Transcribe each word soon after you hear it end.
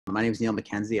My name is Neil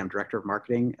McKenzie. I'm Director of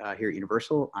Marketing here at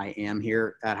Universal. I am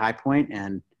here at High Point,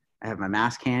 and I have my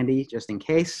mask handy just in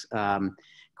case.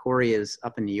 Corey is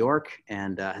up in New York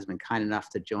and has been kind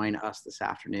enough to join us this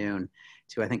afternoon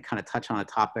to, I think, kind of touch on a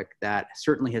topic that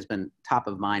certainly has been top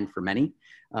of mind for many.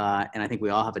 And I think we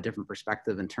all have a different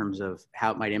perspective in terms of how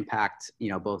it might impact,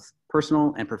 both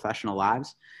personal and professional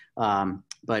lives.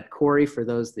 But Corey, for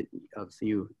those of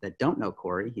you that don't know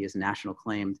Corey, he is a national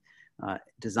acclaimed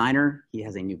designer. He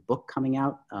has a new book coming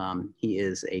out. He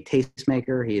is a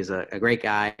tastemaker. He is a great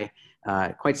guy,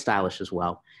 quite stylish as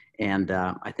well. And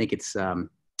I think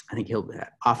he'll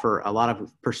offer a lot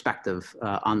of perspective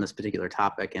on this particular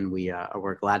topic. And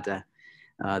we're glad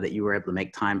that you were able to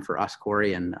make time for us,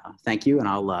 Corey. And thank you. And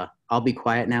I'll be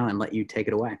quiet now and let you take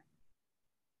it away.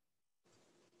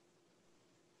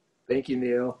 Thank you,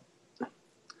 Neil.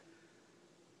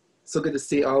 So good to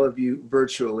see all of you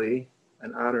virtually.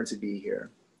 An honor to be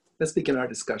here. Let's begin our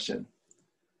discussion.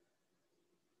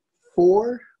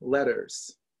 4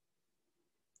 letters.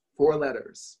 4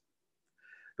 letters.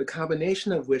 The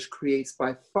combination of which creates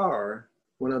by far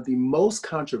one of the most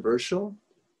controversial,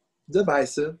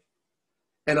 divisive,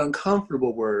 and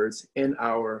uncomfortable words in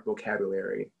our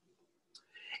vocabulary.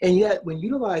 And yet, when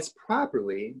utilized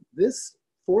properly, this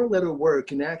 4-letter word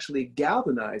can actually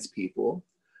galvanize people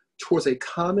towards a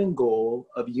common goal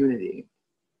of unity.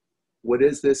 What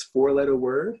is this 4-letter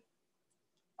word?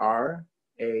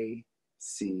 R-A-C-E,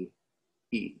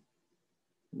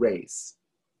 race.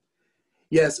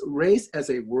 Yes, race as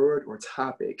a word or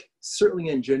topic certainly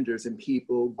engenders in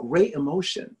people great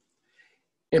emotion.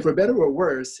 And for better or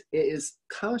worse, it is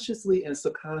consciously and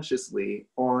subconsciously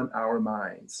on our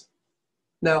minds.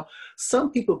 Now, some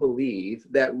people believe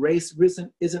that race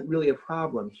isn't really a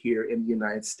problem here in the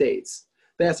United States.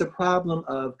 That's a problem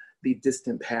of the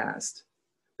distant past.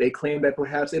 They claim that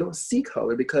perhaps they don't see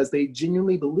color because they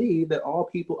genuinely believe that all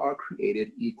people are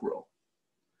created equal.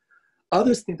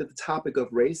 Others think that the topic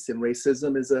of race and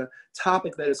racism is a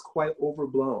topic that is quite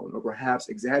overblown or perhaps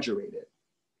exaggerated.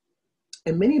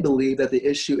 And many believe that the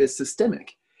issue is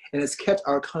systemic and has kept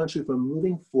our country from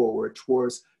moving forward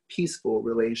towards peaceful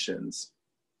relations.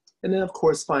 And then, of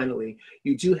course, finally,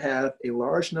 you do have a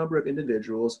large number of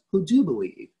individuals who do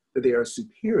believe that they are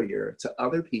superior to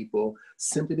other people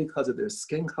simply because of their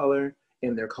skin color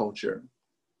and their culture.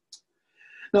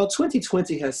 Now,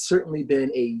 2020 has certainly been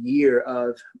a year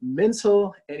of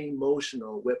mental and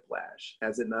emotional whiplash,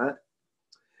 has it not?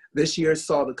 This year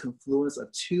saw the confluence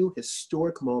of 2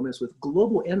 historic moments with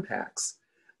global impacts.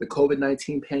 The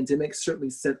COVID-19 pandemic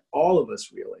certainly sent all of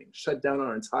us reeling, shut down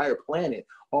our entire planet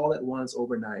all at once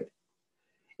overnight.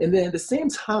 And then at the same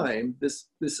time, this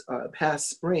past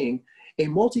spring, a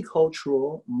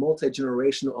multicultural,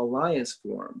 multigenerational alliance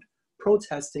formed,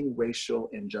 protesting racial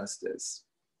injustice.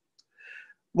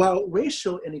 While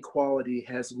racial inequality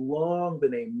has long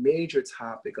been a major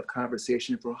topic of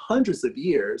conversation for hundreds of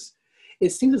years,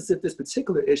 it seems as if this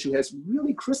particular issue has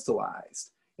really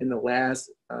crystallized in the last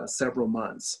several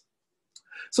months.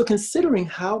 So considering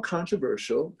how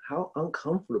controversial, how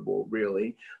uncomfortable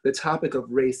really the topic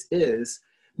of race is,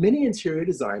 many interior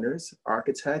designers,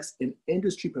 architects, and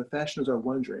industry professionals are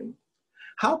wondering,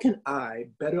 how can I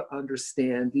better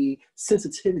understand the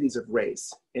sensitivities of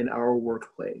race in our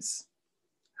workplace?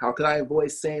 How can I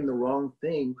avoid saying the wrong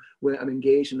thing when I'm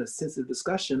engaged in a sensitive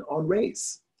discussion on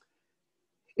race?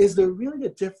 Is there really a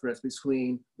difference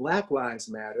between Black Lives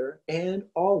Matter and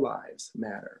All Lives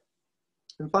Matter?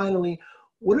 And finally,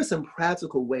 what are some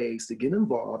practical ways to get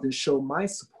involved and show my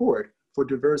support for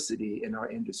diversity in our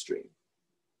industry?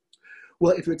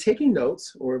 Well, if you're taking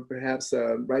notes or perhaps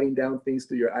writing down things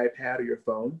through your iPad or your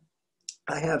phone,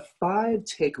 I have 5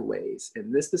 takeaways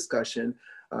in this discussion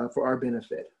for our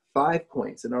benefit. 5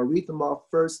 points, and I'll read them off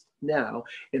first now,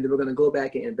 and then we're going to go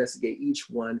back and investigate each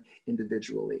one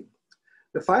individually.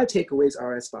 The 5 takeaways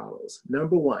are as follows.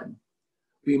 Number 1,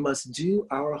 we must do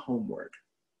our homework.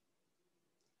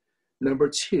 Number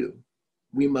 2,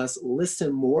 we must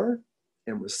listen more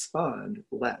and respond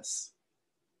less.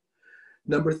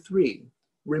 Number 3,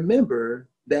 remember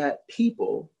that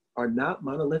people are not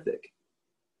monolithic.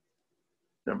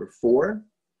 Number 4,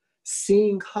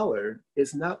 seeing color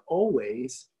is not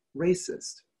always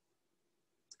racist.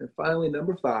 And finally,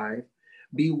 number 5,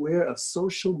 beware of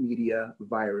social media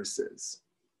viruses.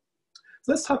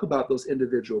 So let's talk about those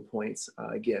individual points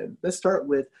again. Let's start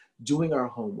with doing our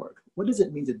homework. What does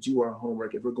it mean to do our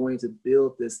homework if we're going to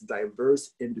build this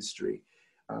diverse industry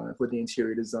for the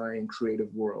interior design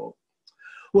creative world?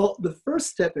 Well, the first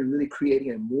step in really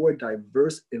creating a more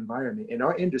diverse environment in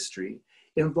our industry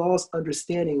involves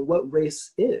understanding what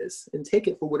race is and take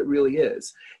it for what it really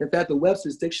is. In fact, the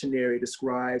Webster's Dictionary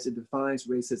describes and defines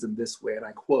racism this way, and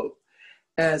I quote,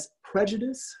 as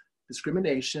prejudice,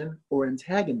 discrimination, or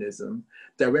antagonism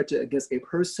directed against a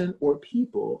person or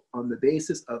people on the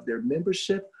basis of their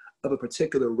membership of a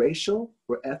particular racial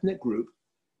or ethnic group,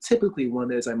 typically one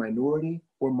that is a minority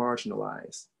or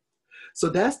marginalized. So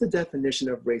that's the definition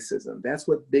of racism. That's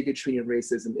what bigotry and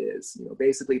racism is,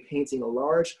 basically painting a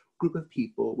large group of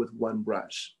people with one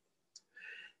brush.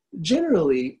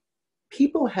 Generally,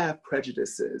 people have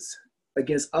prejudices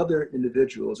against other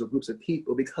individuals or groups of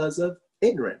people because of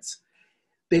ignorance.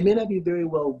 They may not be very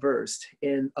well versed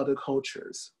in other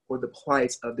cultures or the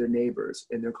plights of their neighbors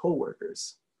and their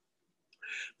coworkers.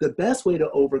 The best way to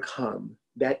overcome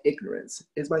that ignorance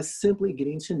is by simply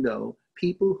getting to know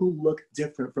people who look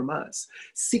different from us,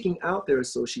 seeking out their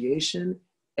association,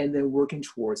 and then working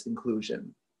towards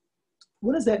inclusion.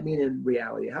 What does that mean in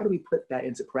reality? How do we put that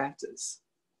into practice?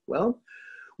 Well,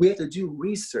 we have to do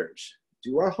research,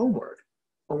 do our homework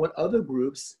on what other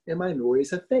groups and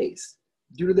minorities have faced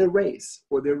due to their race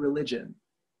or their religion.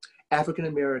 African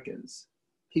Americans,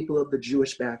 people of the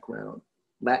Jewish background,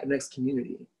 Latinx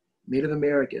community, Native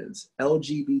Americans,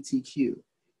 LGBTQ,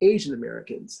 Asian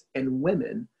Americans, and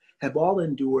women have all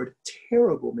endured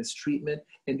terrible mistreatment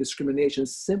and discrimination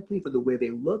simply for the way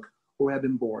they look or have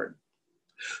been born.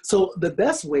 So the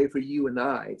best way for you and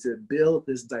I to build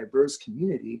this diverse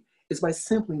community is by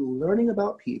simply learning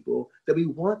about people that we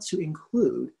want to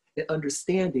include and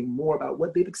understanding more about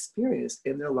what they've experienced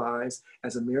in their lives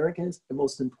as Americans, and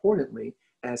most importantly,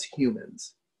 as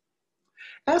humans.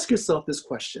 Ask yourself this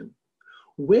question: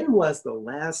 when was the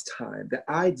last time that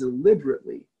I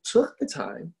deliberately took the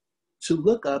time to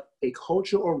look up a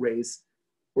culture or race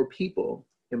or people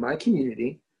in my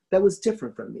community that was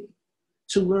different from me,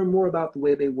 to learn more about the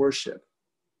way they worship,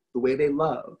 the way they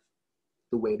love,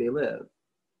 the way they live?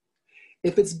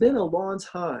 If it's been a long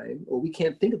time, or we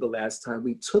can't think of the last time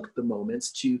we took the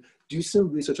moments to do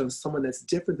some research on someone that's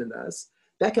different than us,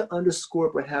 that can underscore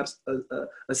perhaps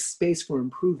a space for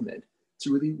improvement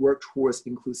to really work towards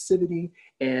inclusivity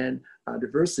and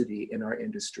diversity in our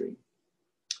industry.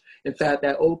 In fact,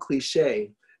 that old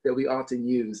cliche that we often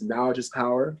use, knowledge is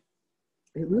power,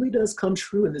 it really does come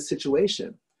true in this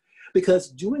situation, because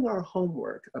doing our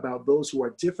homework about those who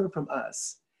are different from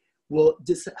us will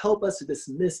help us to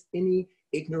dismiss any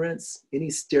ignorance, any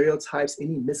stereotypes,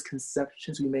 any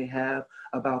misconceptions we may have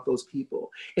about those people.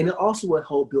 And it also will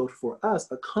help build for us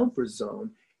a comfort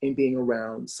zone in being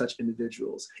around such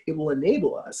individuals. It will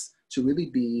enable us to really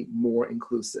be more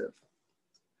inclusive.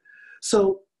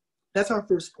 So that's our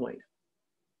first point.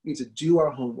 We need to do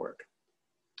our homework.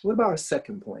 What about our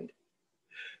second point?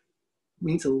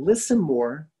 We need to listen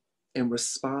more and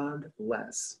respond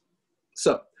less.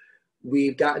 So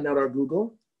we've gotten out our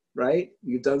Google, right?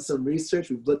 We've done some research.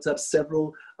 We've looked up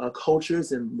several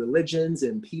cultures and religions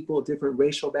and people of different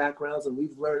racial backgrounds, and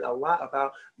we've learned a lot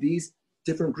about these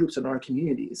different groups in our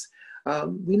communities.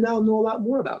 We now know a lot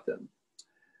more about them.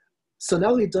 So now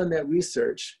that we've done that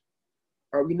research,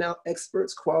 are we now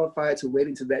experts qualified to wade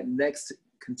into that next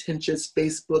contentious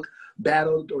Facebook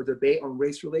battle or debate on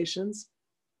race relations?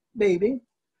 Maybe,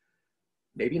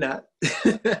 maybe not.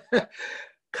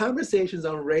 Conversations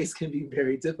on race can be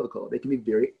very difficult. They can be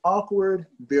very awkward,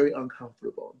 very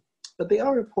uncomfortable, but they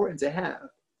are important to have.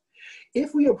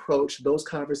 If we approach those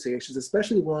conversations,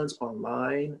 especially ones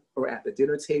online or at the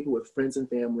dinner table with friends and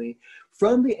family,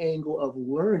 from the angle of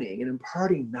learning and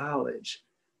imparting knowledge,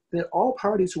 then all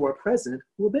parties who are present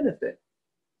will benefit.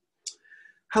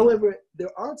 However,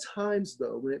 there are times,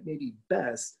 though, when it may be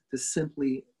best to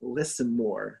simply listen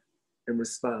more and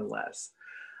respond less.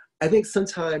 I think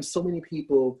sometimes so many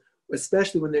people,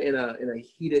 especially when they're in a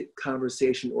heated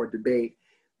conversation or debate,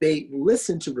 they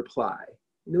listen to reply.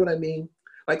 You know what I mean?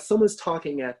 Like someone's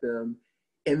talking at them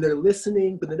and they're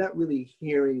listening, but they're not really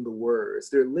hearing the words.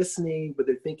 They're listening, but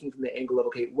they're thinking from the angle of,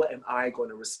 okay, what am I going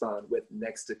to respond with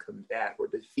next to combat or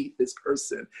defeat this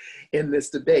person in this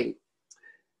debate?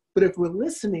 But if we're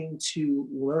listening to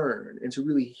learn and to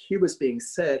really hear what's being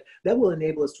said, that will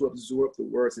enable us to absorb the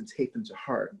words and take them to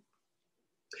heart.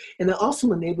 And it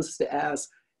also enables us to ask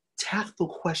tactful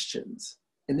questions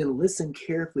and then listen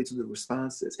carefully to the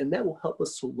responses. And that will help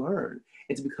us to learn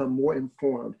and to become more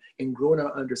informed and grow in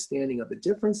our understanding of the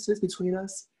differences between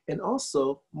us, and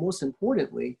also, most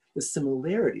importantly, the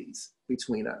similarities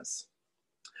between us.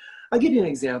 I'll give you an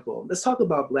example. Let's talk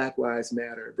about Black Lives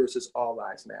Matter versus All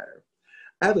Lives Matter.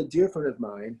 I have a dear friend of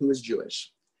mine who is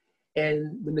Jewish,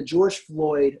 And when the George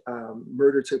Floyd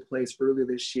murder took place earlier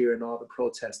this year and all the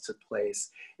protests took place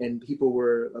and people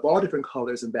were of all different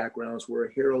colors and backgrounds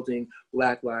were heralding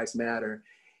Black Lives Matter,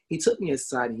 he took me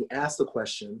aside and he asked the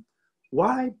question,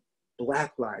 why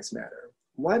Black Lives Matter?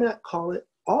 Why not call it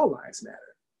All Lives Matter?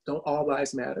 Don't all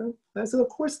lives matter? I said, of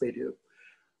course they do.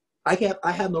 I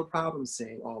have no problem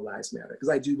saying all lives matter because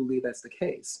I do believe that's the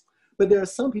case. But there are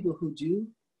some people who do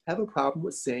have a problem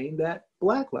with saying that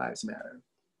Black lives matter.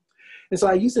 And so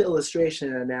I use an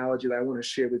illustration and analogy that I want to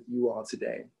share with you all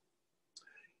today.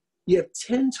 You have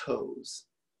 10 toes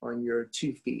on your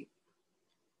 2 feet.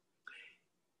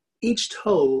 Each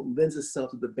toe lends itself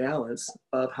to the balance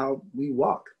of how we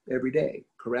walk every day,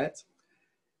 correct?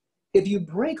 If you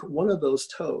break one of those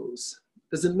toes,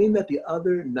 does it mean that the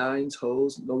other 9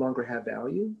 toes no longer have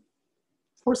value?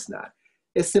 Of course not.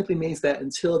 It simply means that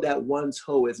until that one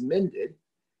toe is mended,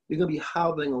 you're going to be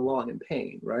hobbling along in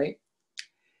pain, right?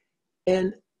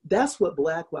 And that's what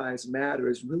Black Lives Matter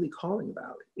is really calling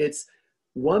about. It's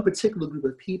one particular group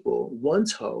of people, one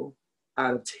toe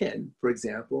out of 10, for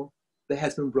example, that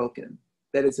has been broken,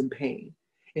 that is in pain,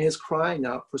 and is crying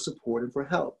out for support and for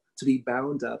help to be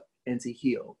bound up and to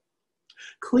heal.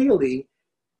 Clearly,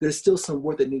 there's still some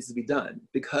work that needs to be done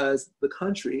because the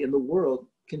country and the world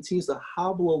continues to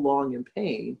hobble along in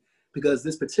pain because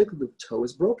this particular toe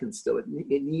is broken still. It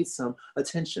needs some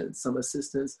attention, some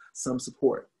assistance, some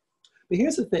support. But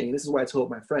here's the thing, this is what I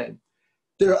told my friend.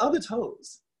 There are other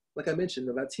toes, like I mentioned,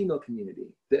 the Latino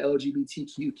community, the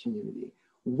LGBTQ community,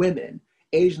 women,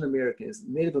 Asian Americans,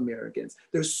 Native Americans.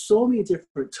 There's so many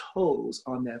different toes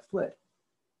on that foot,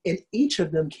 and each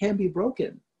of them can be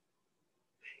broken.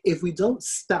 If we don't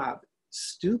stop,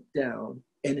 stoop down,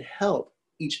 and help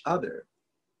each other,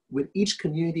 when each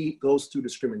community goes through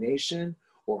discrimination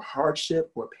or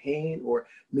hardship or pain or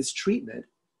mistreatment,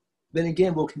 then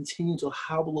again, we'll continue to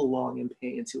hobble along in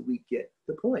pain until we get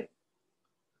the point.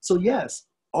 So yes,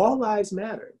 all lives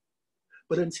matter,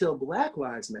 but until Black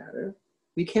Lives Matter,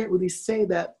 we can't really say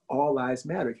that all lives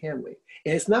matter, can we?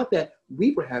 And it's not that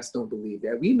we perhaps don't believe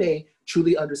that. We may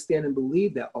truly understand and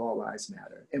believe that all lives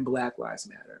matter and Black lives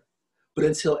matter. But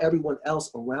until everyone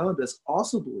else around us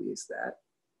also believes that,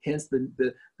 hence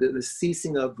the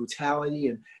ceasing of brutality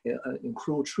and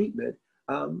cruel treatment,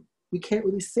 we can't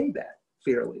really say that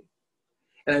fairly.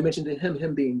 And I mentioned to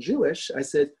him being Jewish, I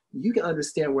said, you can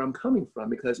understand where I'm coming from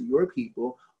because your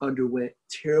people underwent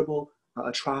terrible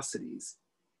atrocities.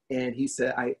 And he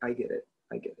said, I get it,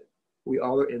 I get it. We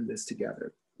all are in this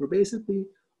together. We're basically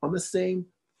on the same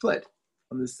foot,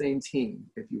 on the same team,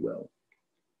 if you will.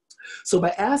 So by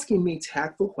asking me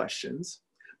tactful questions,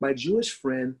 my Jewish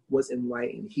friend was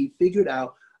enlightened. He figured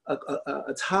out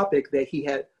a topic that he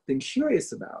had been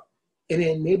curious about, and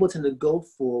it enabled him to go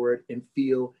forward and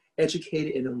feel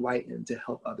educated and enlightened to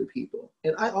help other people.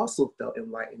 And I also felt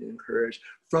enlightened and encouraged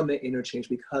from that interchange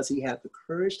because he had the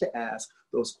courage to ask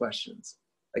those questions.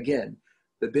 Again,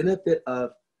 the benefit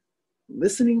of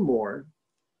listening more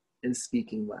and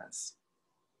speaking less.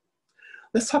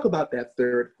 Let's talk about that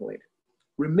third point.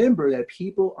 Remember that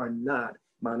people are not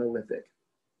monolithic.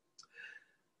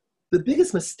 The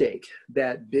biggest mistake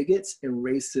that bigots and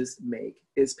racists make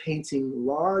is painting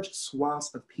large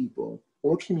swaths of people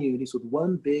or communities with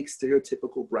one big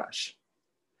stereotypical brush.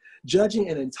 Judging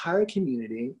an entire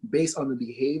community based on the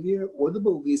behavior or the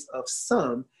beliefs of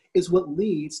some is what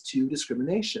leads to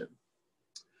discrimination.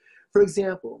 For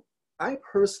example, I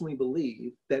personally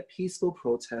believe that peaceful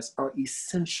protests are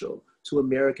essential to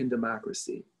American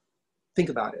democracy. Think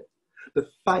about it. The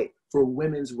fight for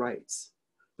women's rights,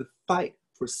 the fight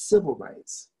for civil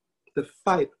rights, the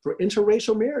fight for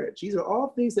interracial marriage. These are all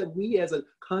things that we as a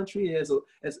country, as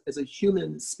a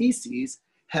human species,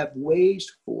 have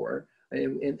waged for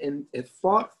and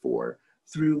fought for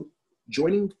through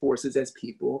joining forces as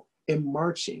people and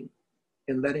marching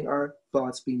and letting our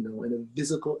thoughts be known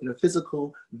in a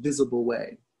physical, visible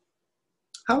way.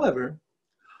 However,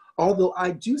 although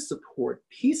I do support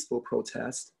peaceful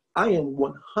protest, I am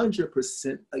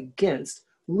 100% against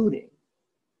looting.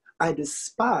 I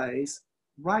despise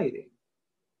rioting.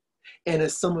 And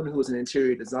as someone who is an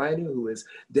interior designer, who is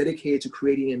dedicated to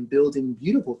creating and building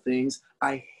beautiful things,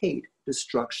 I hate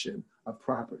destruction of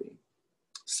property.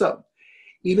 So,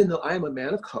 even though I am a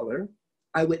man of color,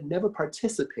 I would never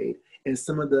participate in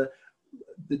some of the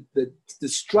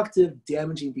destructive,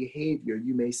 damaging behavior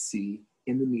you may see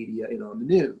in the media and on the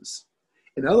news.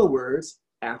 In other words,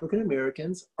 African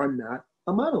Americans are not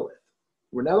a monolith.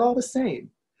 We're not all the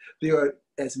same. There are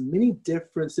as many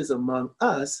differences among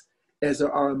us as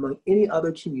there are among any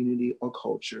other community or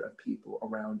culture of people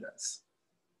around us.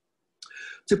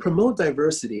 To promote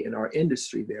diversity in our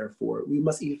industry, therefore, we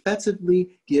must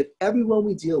effectively give everyone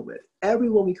we deal with,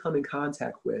 everyone we come in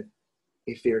contact with,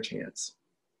 a fair chance.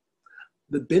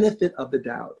 The benefit of the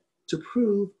doubt to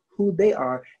prove who they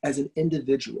are as an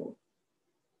individual.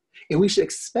 And we should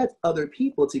expect other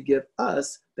people to give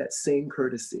us that same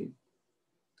courtesy.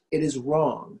 It is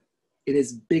wrong, it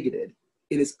is bigoted,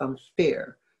 it is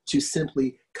unfair to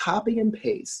simply copy and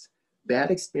paste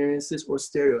bad experiences or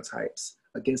stereotypes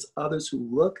against others who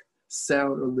look,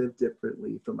 sound, or live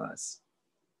differently from us.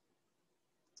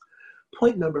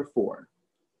 Point number 4,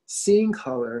 seeing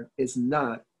color is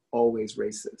not always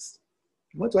racist.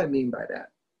 What do I mean by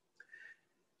that?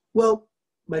 Well,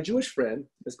 my Jewish friend,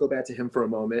 let's go back to him for a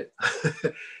moment.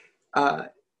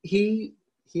 He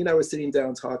and I were sitting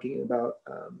down talking about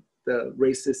the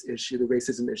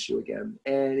racism issue again.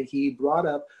 And he brought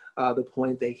up the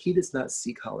point that he does not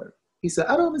see color. He said,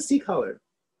 I don't even see color.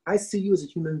 I see you as a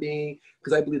human being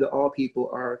because I believe that all people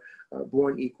are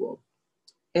born equal.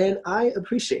 And I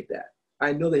appreciate that.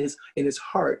 I know that in his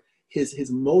heart,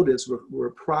 his motives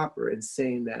were proper in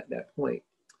saying that point.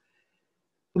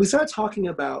 When we started talking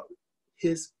about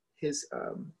his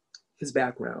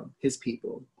background, his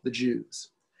people, the Jews,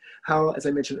 how, as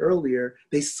I mentioned earlier,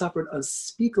 they suffered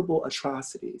unspeakable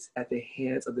atrocities at the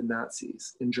hands of the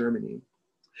Nazis in Germany.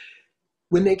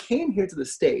 When they came here to the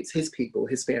States, his people,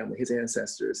 his family, his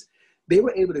ancestors, they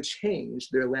were able to change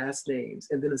their last names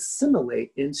and then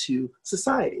assimilate into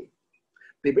society.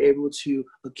 They were able to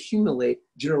accumulate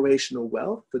generational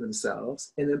wealth for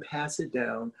themselves and then pass it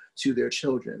down to their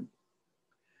children.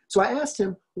 So I asked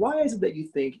him, why is it that you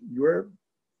think your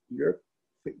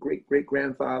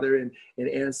great-great-grandfather and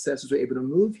ancestors were able to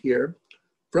move here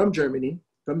from Germany,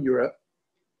 from Europe,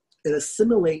 and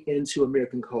assimilate into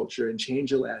American culture and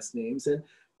change your last names and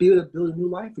be able to build a new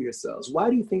life for yourselves? Why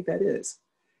do you think that is?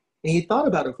 And he thought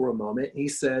about it for a moment. And he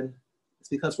said, it's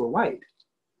because we're white.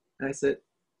 And I said,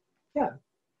 yeah.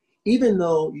 Even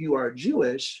though you are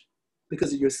Jewish,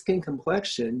 because of your skin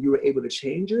complexion, you were able to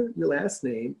change your last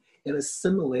name and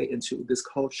assimilate into this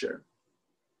culture.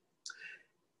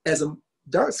 As a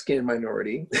dark-skinned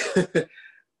minority,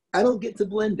 I don't get to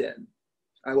blend in.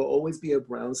 I will always be a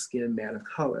brown-skinned man of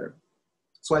color.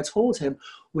 So I told him,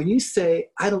 when you say,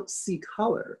 I don't see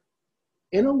color,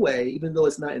 in a way, even though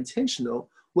it's not intentional,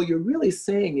 what you're really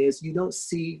saying is you don't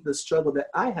see the struggle that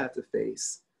I have to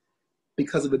face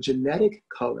because of a genetic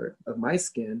color of my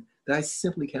skin that I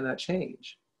simply cannot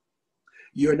change.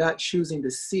 You're not choosing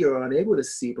to see or unable to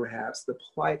see, perhaps, the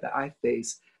plight that I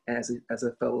face as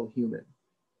a fellow human.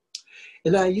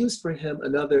 And I used for him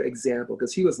another example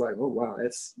because he was like, oh, wow,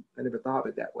 I never thought of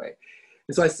it that way.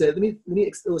 And so I said, let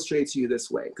me illustrate to you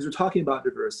this way, because we're talking about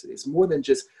diversity. It's more than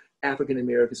just African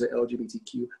Americans or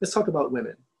LGBTQ. Let's talk about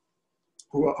women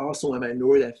who are also a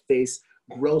minority that face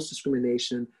gross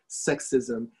discrimination,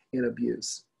 sexism, and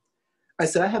abuse. I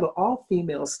said, I have an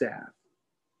all-female staff.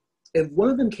 If one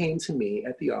of them came to me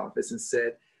at the office and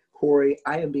said, Corey,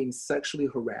 I am being sexually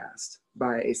harassed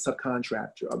by a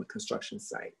subcontractor on the construction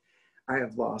site. I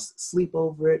have lost sleep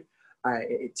over it.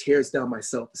 It tears down my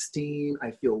self-esteem.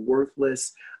 I feel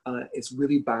worthless. It's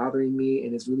really bothering me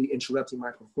and it's really interrupting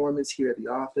my performance here at the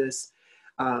office.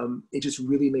 It just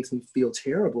really makes me feel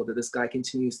terrible that this guy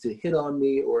continues to hit on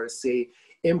me or say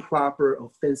improper,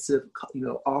 offensive,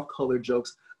 off-color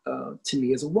jokes to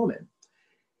me as a woman.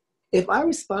 If I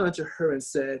responded to her and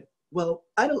said, well,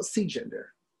 I don't see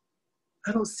gender.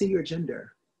 I don't see your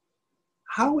gender.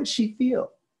 How would she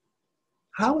feel?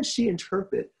 How would she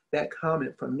interpret that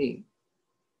comment from me?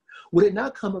 Would it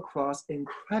not come across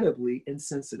incredibly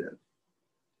insensitive?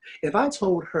 If I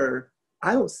told her,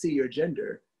 I don't see your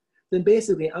gender, then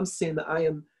basically I'm saying that I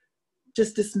am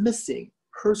just dismissing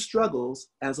her struggles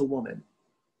as a woman.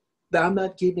 That I'm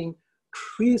not giving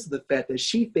credence to the fact that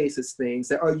she faces things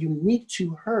that are unique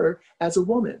to her as a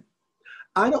woman.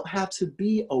 I don't have to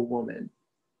be a woman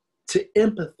to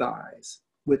empathize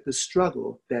with the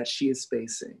struggle that she is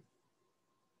facing.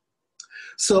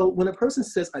 So when a person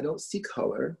says, I don't see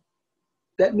color,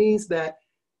 that means that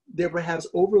they're perhaps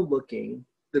overlooking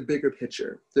the bigger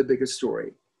picture, the bigger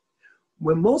story.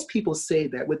 When most people say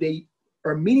that, what they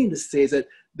are meaning to say is that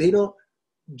they don't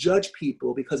judge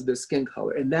people because of their skin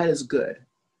color, and that is good.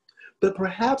 But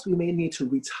perhaps we may need to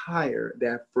retire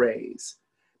that phrase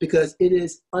because it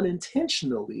is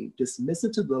unintentionally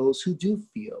dismissive to those who do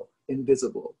feel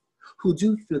invisible, who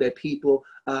do feel that people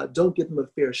don't give them a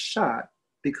fair shot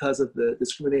because of the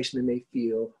discrimination they may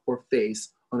feel or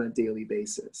face on a daily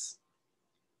basis.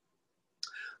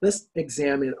 Let's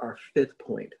examine our 5th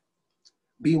point.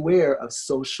 Beware of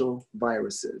social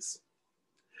viruses.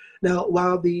 Now,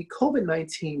 while the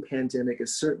COVID-19 pandemic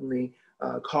is certainly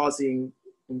causing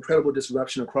incredible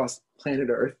disruption across planet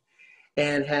Earth,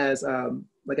 and has,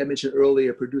 like I mentioned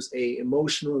earlier, produced a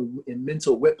emotional and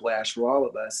mental whiplash for all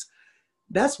of us.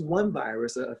 That's one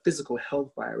virus, a physical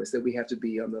health virus that we have to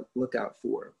be on the lookout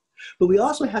for. But we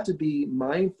also have to be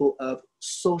mindful of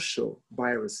social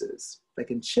viruses that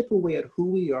can chip away at who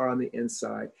we are on the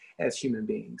inside as human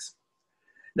beings.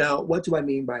 Now, what do I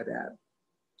mean by that?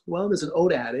 Well, there's an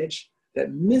old adage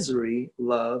that misery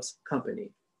loves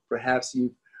company. Perhaps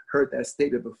you've heard that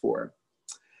statement before.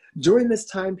 During this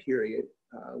time period,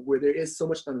 where there is so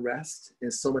much unrest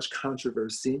and so much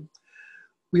controversy,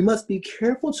 we must be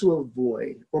careful to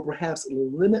avoid or perhaps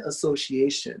limit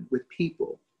association with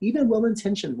people, even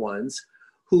well-intentioned ones,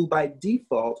 who by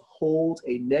default hold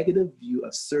a negative view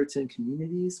of certain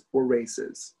communities or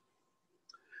races.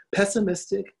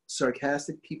 Pessimistic,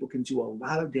 sarcastic people can do a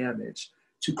lot of damage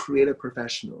to creative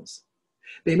professionals.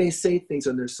 They may say things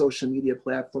on their social media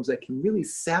platforms that can really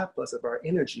sap us of our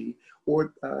energy,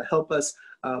 or help us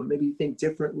maybe think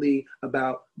differently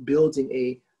about building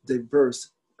a diverse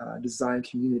design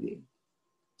community.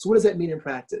 So what does that mean in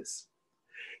practice?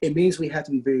 It means we have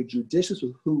to be very judicious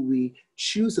with who we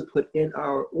choose to put in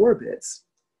our orbits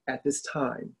at this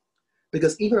time,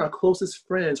 because even our closest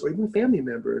friends or even family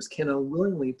members can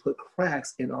unwillingly put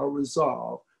cracks in our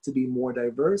resolve to be more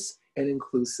diverse and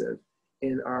inclusive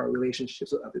in our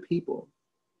relationships with other people.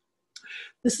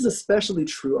 This is especially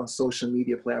true on social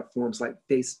media platforms like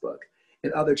Facebook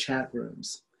and other chat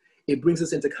rooms. It brings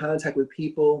us into contact with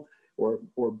people, or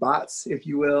bots, if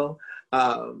you will,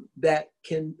 that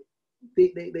can,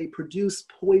 they produce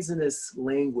poisonous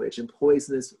language and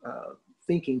poisonous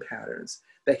thinking patterns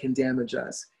that can damage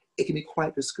us. It can be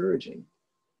quite discouraging.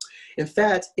 In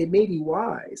fact, it may be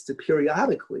wise to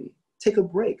periodically take a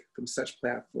break from such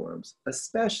platforms,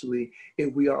 especially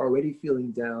if we are already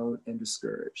feeling down and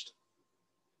discouraged.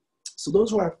 So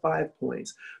those are our 5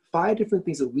 points, 5 different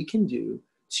things that we can do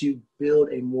to build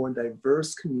a more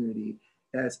diverse community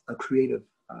as a creative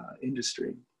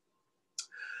industry.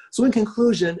 So in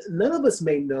conclusion, none of us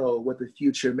may know what the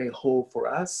future may hold for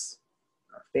us,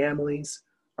 our families,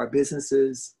 our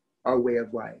businesses, our way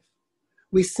of life.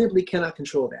 We simply cannot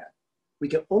control that. We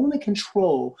can only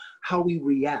control how we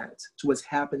react to what's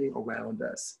happening around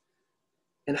us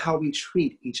and how we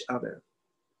treat each other.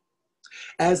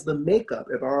 As the makeup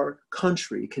of our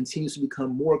country continues to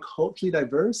become more culturally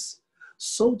diverse,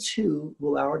 so too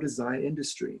will our design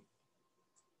industry.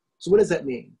 So what does that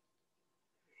mean?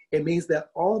 It means that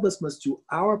all of us must do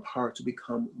our part to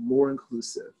become more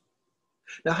inclusive.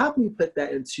 Now, how can we put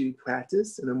that into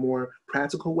practice in a more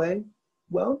practical way?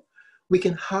 Well, we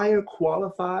can hire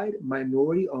qualified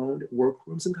minority-owned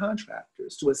workrooms and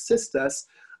contractors to assist us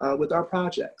with our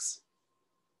projects.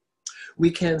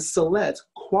 We can select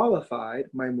qualified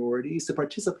minorities to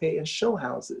participate in show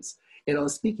houses and on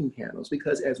speaking panels,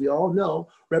 because as we all know,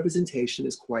 representation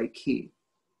is quite key.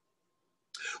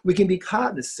 We can be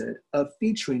cognizant of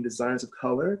featuring designers of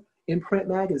color in print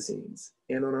magazines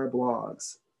and on our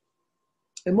blogs.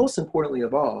 And most importantly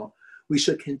of all, we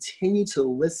should continue to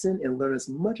listen and learn as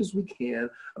much as we can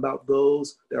about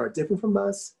those that are different from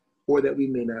us or that we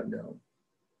may not know.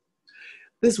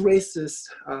 This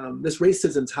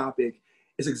racism topic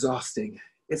is exhausting.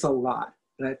 It's a lot.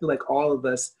 And I feel like all of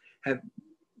us have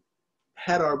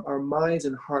had our minds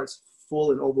and hearts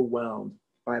full and overwhelmed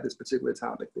by this particular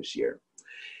topic this year.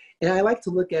 And I like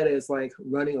to look at it as like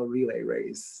running a relay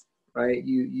race, right?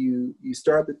 You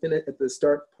start at the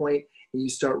start point and you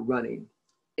start running.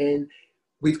 And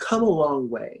we've come a long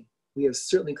way. We have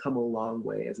certainly come a long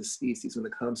way as a species when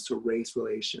it comes to race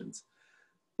relations.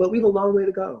 But we have a long way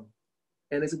to go.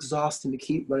 And it's exhausting to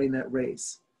keep running that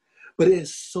race. But it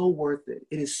is so worth it.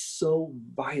 It is so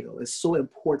vital. It's so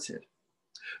important.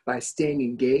 By staying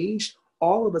engaged,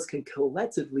 all of us can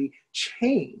collectively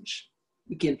change.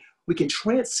 We can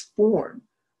transform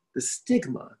the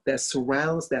stigma that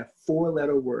surrounds that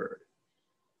 4-letter word,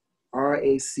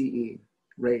 R-A-C-E,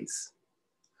 race.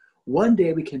 One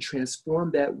day we can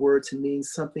transform that word to mean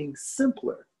something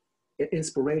simpler and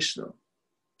inspirational.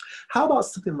 How about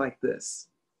something like this?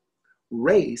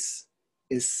 Race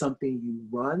is something you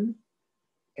run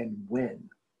and win.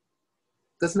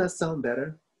 Doesn't that sound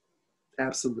better?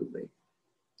 Absolutely.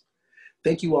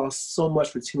 Thank you all so much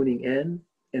for tuning in.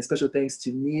 And special thanks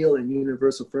to Neil and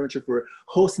Universal Furniture for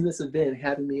hosting this event and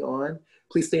having me on.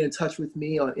 Please stay in touch with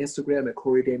me on Instagram at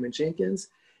Corey Damen Jenkins,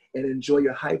 and enjoy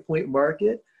your High Point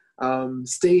Market.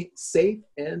 Stay safe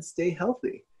and stay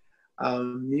healthy.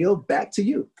 Neil, back to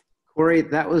you. Corey,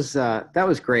 that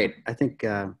was great. I think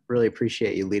really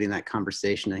appreciate you leading that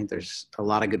conversation. I think there's a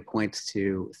lot of good points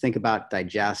to think about,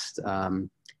 digest.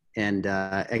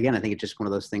 Again, I think it's just one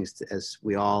of those things as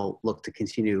we all look to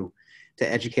continue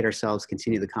to educate ourselves,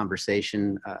 continue the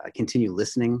conversation, continue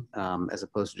listening, as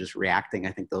opposed to just reacting.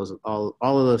 I think all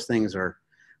of those things are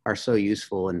so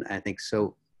useful. And I think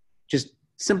so just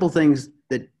simple things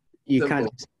that you kind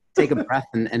of take a breath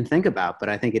and think about, but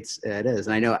I think it is.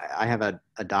 And I know I have a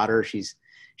daughter, she's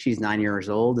 9 years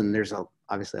old, and there's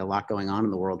obviously a lot going on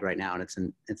in the world right now, and it's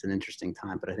an interesting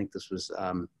time, but I think this was,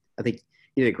 I think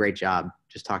you did a great job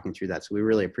just talking through that. So we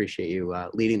really appreciate you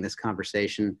leading this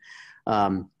conversation.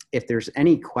 If there's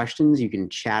any questions, you can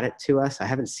chat it to us. I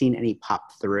haven't seen any pop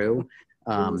through.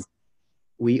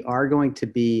 We are going to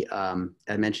be,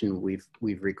 I mentioned we've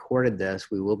recorded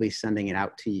this. We will be sending it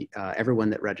out to everyone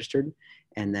that registered.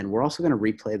 And then we're also going to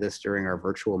replay this during our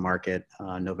virtual market,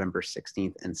 November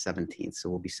 16th and 17th. So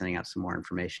we'll be sending out some more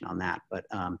information on that. But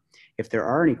if there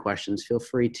are any questions, feel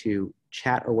free to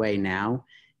chat away now.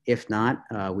 If not,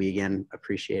 we again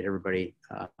appreciate everybody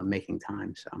making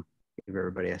time. So give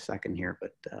everybody a second here.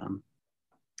 But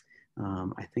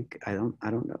I think I don't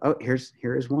know. Oh,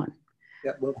 here is one.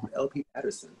 Yeah, well, LP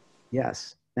Patterson.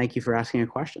 Yes, thank you for asking a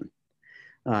question.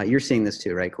 You're seeing this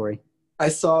too, right, Corey? I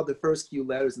saw the first few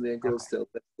letters and then it goes to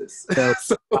this.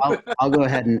 So I'll go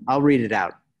ahead and I'll read it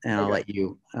out, and I'll let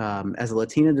you. As a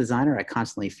Latina designer, I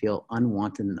constantly feel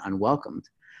unwanted and unwelcomed.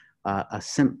 A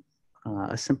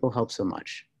simple helps so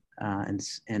much, and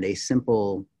a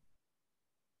simple.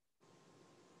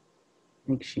 I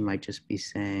think she might just be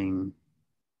saying.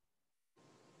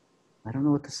 I don't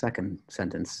know what the second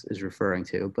sentence is referring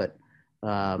to, but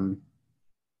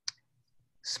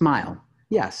smile.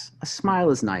 Yes, a smile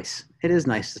is nice. It is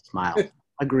nice to smile.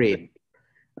 Agreed.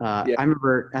 Yeah. I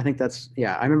remember, I think that's,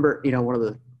 yeah, I remember, one of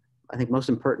the, I think most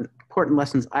important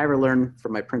lessons I ever learned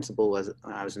from my principal was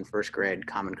when I was in first grade,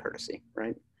 common courtesy,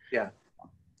 right? Yeah.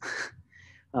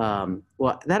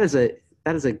 Well, that is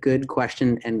a good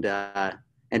question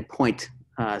and point.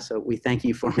 So we thank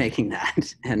you for making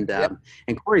that.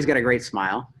 And Corey's got a great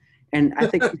smile, and I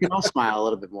think we can all smile a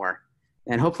little bit more.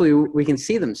 And hopefully we can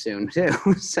see them soon too.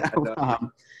 So,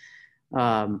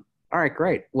 all right,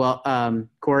 great. Well,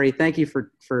 Corey, thank you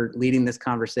for leading this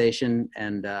conversation,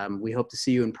 and we hope to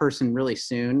see you in person really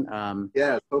soon.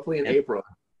 Yeah, hopefully in April.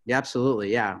 Yeah,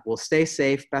 absolutely. Yeah. Well, stay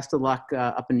safe. Best of luck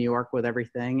up in New York with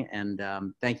everything. And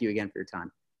thank you again for your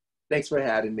time. Thanks for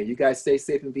having me. You guys stay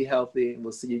safe and be healthy, and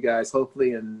we'll see you guys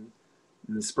hopefully in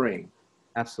the spring.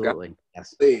 Absolutely. God,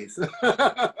 yes. Please.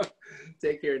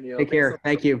 Take care, Neil. Take care.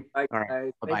 Thank you. Bye, all right.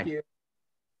 guys. Bye-bye. Thank you.